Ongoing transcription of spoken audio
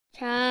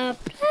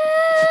Chapter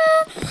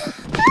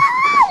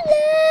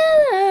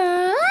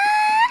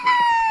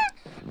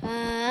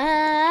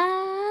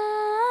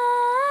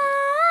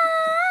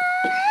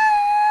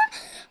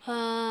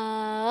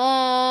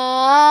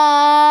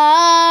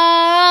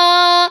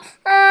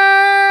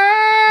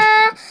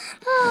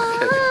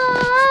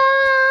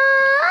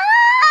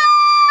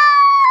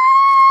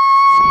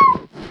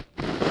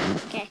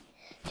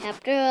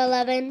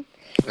 11.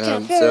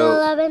 Chapter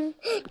 11.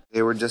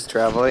 They were just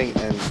traveling,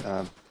 and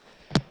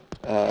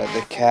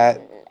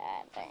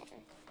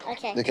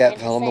the cat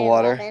fell in the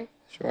water. 11.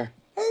 Sure.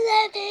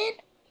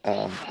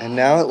 11. And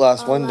now at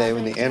last, one day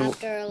when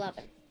Chapter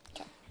 11.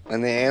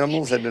 the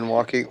animals had been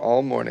walking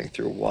all morning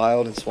through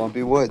wild and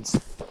swampy woods,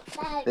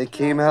 they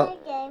came out.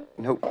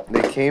 Nope.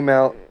 They came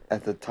out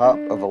at the top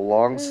of a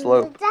long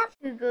slope.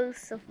 Who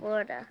goes to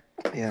Florida?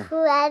 Yeah.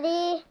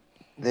 Freddy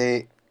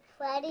They.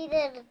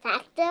 the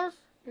detective?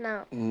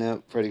 No.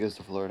 No. Freddy goes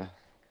to Florida.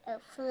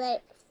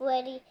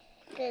 Freddy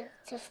goes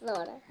to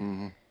Florida.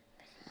 Mm-hmm.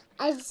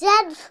 I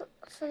said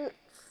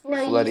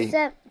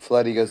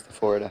Freddy goes to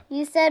Florida.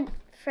 You said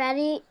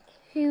Freddy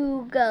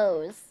who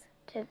goes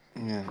to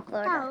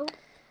Florida. No.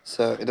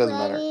 So it doesn't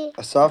matter.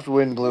 A soft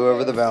wind blew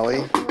over the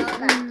valley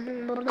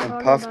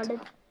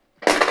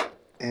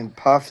and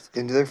puffed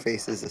into their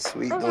faces a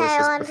sweet,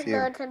 delicious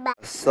perfume.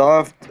 A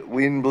soft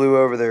wind blew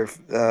over their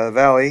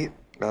valley.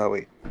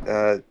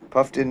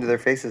 Puffed into their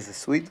faces a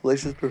sweet,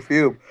 delicious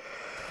perfume.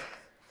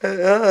 I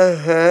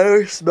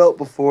never smelt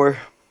before.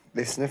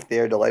 They sniffed the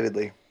air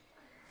delightedly.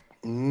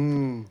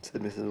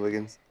 Said Mrs.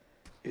 Wiggins.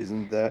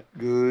 Isn't that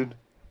good?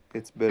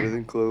 It's better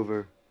than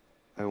clover.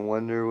 I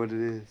wonder what it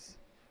is.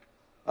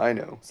 I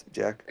know, said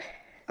Jack.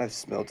 I've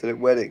smelt it at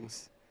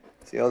weddings.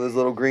 See all those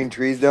little green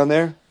trees down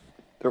there?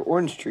 They're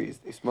orange trees.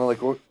 They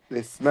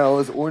smell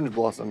as orange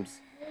blossoms.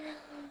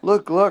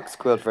 Look,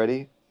 squealed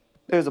Freddy.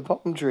 There's a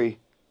palm tree.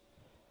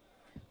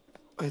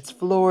 It's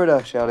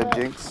Florida, shouted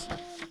Jinx.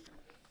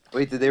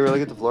 Wait, did they really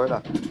get to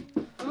Florida?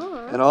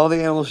 And all the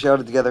animals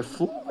shouted together,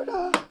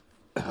 Florida!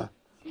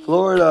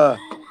 Florida!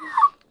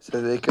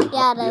 So they could be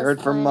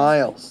heard for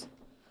miles.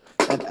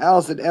 And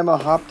Alice and Emma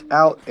hopped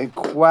out and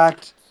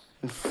quacked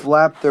and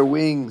flapped their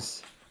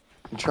wings.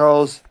 And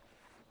Charles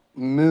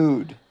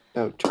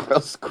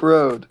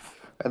crowed.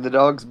 And the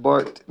dogs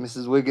barked.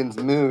 Mrs. Wiggins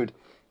mooed.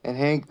 And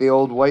Hank, the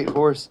old white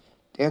horse,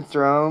 danced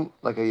around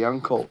like a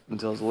young colt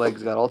until his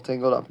legs got all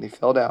tangled up and he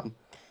fell down.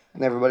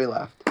 And everybody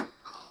laughed.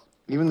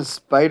 Even the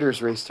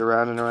spiders raced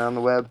around and around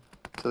the web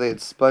till they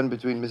had spun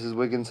between Mrs.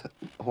 Wiggins'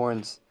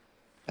 horns.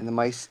 And the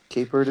mice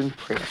capered and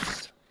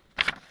pranced.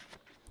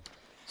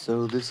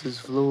 So this is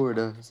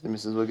Florida, said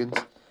Mrs. Wiggins.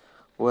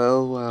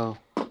 Well.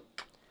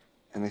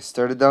 And they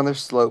started down their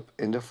slope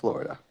into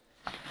Florida.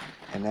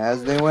 And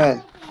as they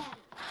went,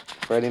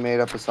 Freddy made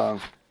up a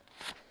song.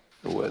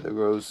 The weather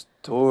grows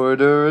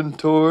torter and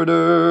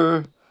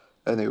torter,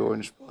 and the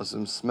orange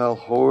blossoms smell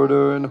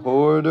horder and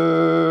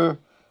horder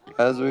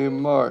as we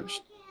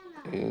marched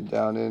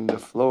down into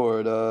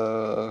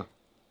Florida.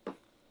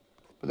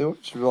 But the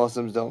orange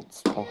blossoms don't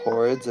smell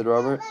horrid, said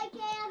Robert.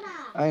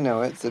 I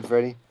know it, said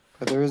Freddy,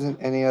 but there isn't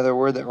any other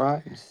word that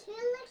rhymes.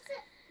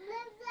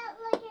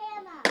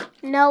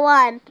 No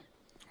one.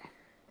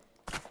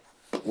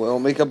 Well,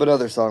 make up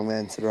another song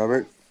then, said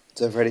Robert.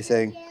 So Freddy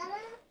sang,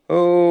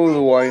 oh,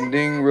 the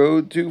winding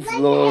road to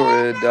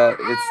Florida,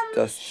 it's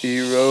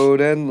dusty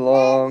road and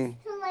long.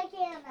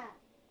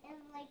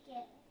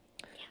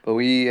 But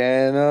we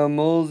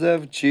animals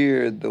have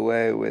cheered the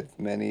way with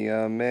many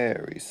a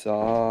merry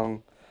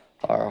song.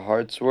 Our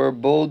hearts were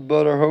bold,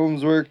 but our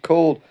homes were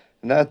cold,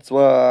 and that's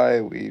why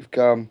we've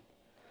come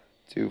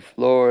to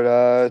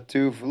Florida,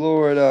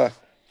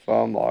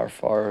 from our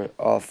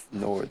far-off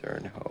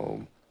northern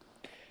home.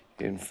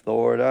 In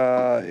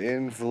Florida,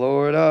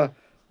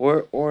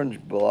 where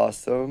orange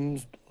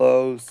blossoms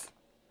blows,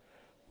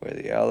 where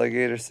the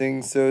alligator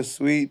sings so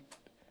sweet,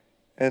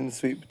 and the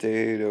sweet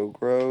potato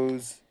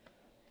grows.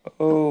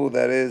 Oh,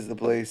 that is the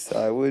place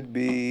I would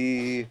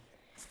be,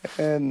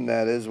 and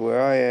that is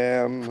where I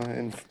am,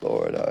 in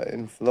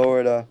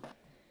Florida,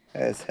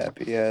 as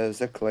happy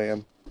as a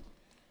clam.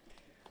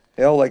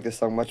 They all liked the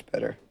song much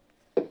better,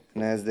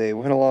 and as they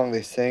went along,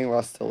 they sang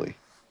lustily.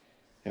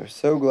 They were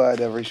so glad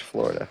to have reached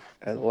Florida,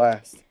 at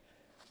last,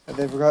 that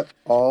they forgot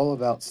all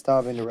about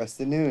stopping to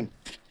rest at noon,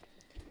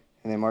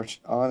 and they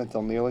marched on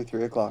until nearly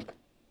 3 o'clock.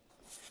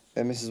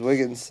 Then Mrs.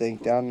 Wiggins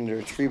sank down under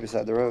a tree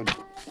beside the road.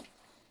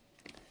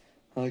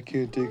 I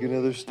can't take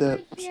another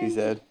step, she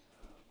said.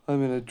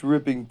 I'm in a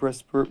dripping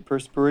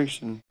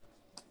perspiration.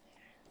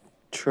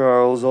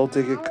 Charles, I'll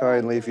take it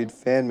kindly if you'd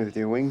fan me with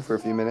your wing for a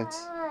few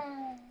minutes.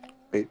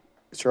 Wait,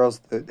 is Charles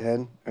the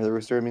hen, or the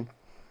rooster, I mean?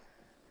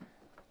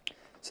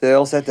 So they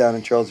all sat down,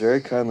 and Charles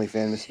very kindly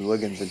fanned Mrs.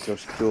 Wiggins until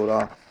she cooled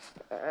off.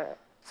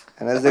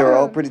 And as they were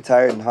all pretty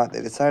tired and hot,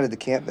 they decided to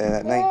camp there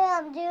that night.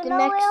 The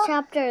next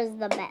chapter is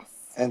the best.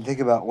 And think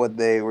about what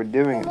they were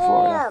doing in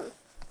Florida.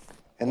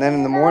 And then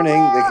in the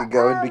morning, they could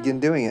go and begin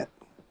doing it.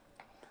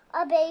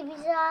 A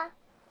baby's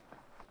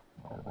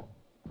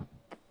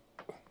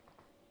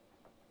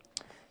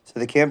So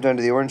they camped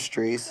under the orange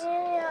trees.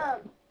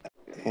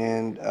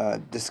 and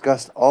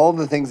discussed all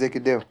the things they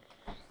could do.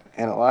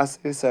 And at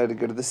last they decided to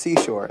go to the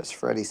seashore, as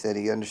Freddie said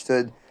he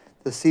understood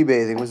the sea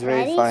bathing was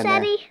very fine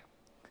there.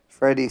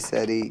 Freddie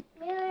said he,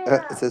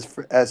 it says,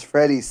 as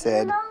Freddie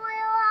said,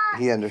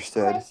 he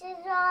understood.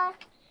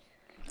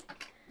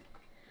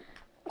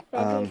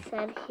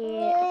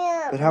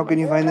 But how can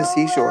you find the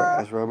seashore?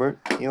 Asked Robert.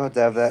 You'll have to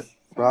have that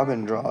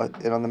Robin draw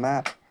it on the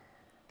map.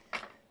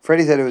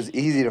 Freddie said it was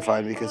easy to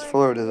find because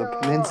Florida is a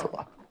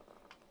peninsula.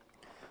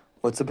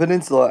 What's a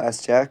peninsula?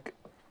 Asked Jack.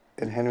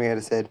 And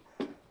Henrietta said,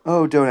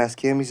 oh, don't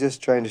ask him. He's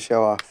just trying to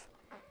show off.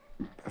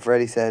 But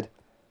Freddie said,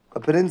 a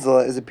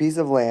peninsula is a piece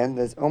of land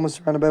that's almost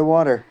surrounded by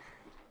water.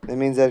 That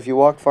means that if you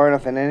walk far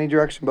enough in any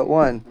direction but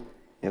one,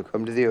 you'll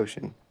come to the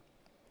ocean.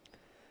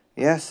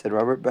 Yes, said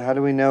Robert, but how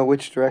do we know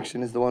which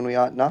direction is the one we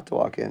ought not to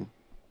walk in?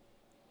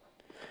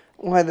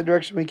 Why, the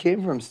direction we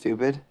came from,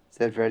 stupid,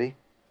 said Freddie.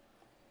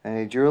 And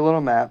he drew a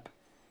little map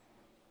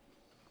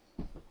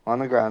on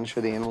the ground to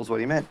show the animals what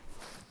he meant.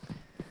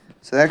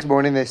 So the next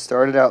morning they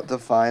started out to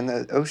find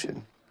the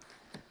ocean.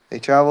 They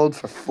traveled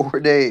for 4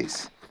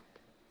 days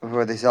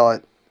before they saw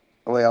it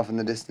away off in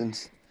the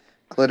distance,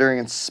 glittering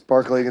and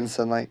sparkling in the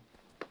sunlight.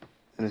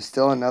 And it was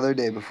still another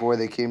day before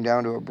they came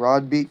down to a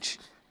broad beach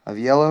of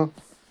yellow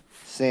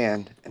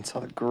sand and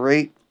saw a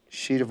great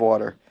sheet of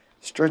water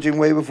stretching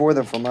way before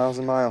them for miles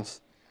and miles.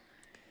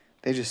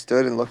 They just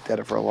stood and looked at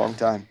it for a long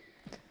time,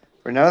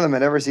 for none of them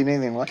had ever seen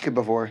anything like it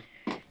before.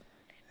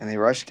 And they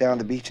rushed down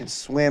the beach and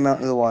swam out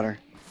into the water.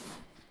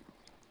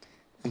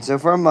 And so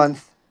for a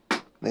month,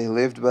 they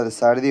lived by the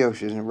side of the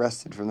ocean and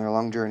rested from their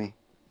long journey.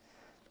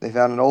 They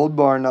found an old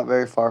barn not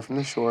very far from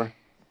the shore,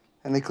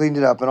 and they cleaned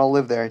it up and all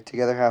lived there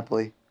together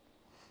happily.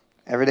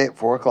 Every day at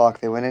 4 o'clock,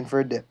 they went in for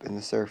a dip in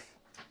the surf,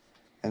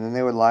 and then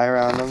they would lie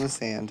around on the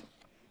sand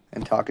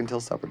and talk until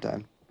supper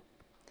time.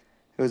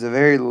 It was a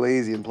very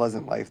lazy and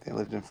pleasant life they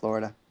lived in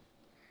Florida.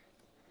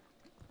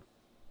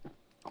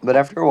 But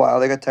after a while,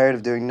 they got tired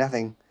of doing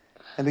nothing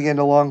and began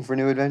to long for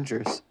new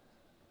adventures.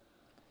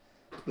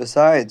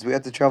 Besides, we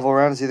have to travel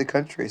around and see the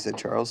country, said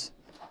Charles.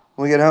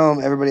 When we get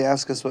home, everybody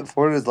asks us what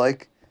Florida is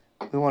like.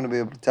 We want to be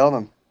able to tell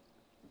them.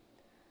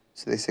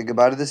 So they said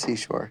goodbye to the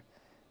seashore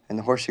and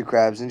the horseshoe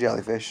crabs and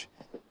jellyfish,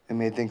 and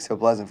made things so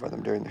pleasant for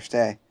them during their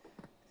stay,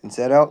 and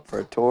set out for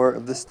a tour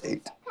of the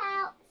state.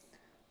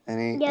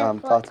 Any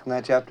thoughts on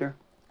that chapter?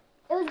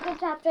 It was a good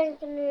chapter. I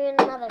can read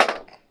another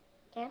book.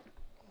 Okay.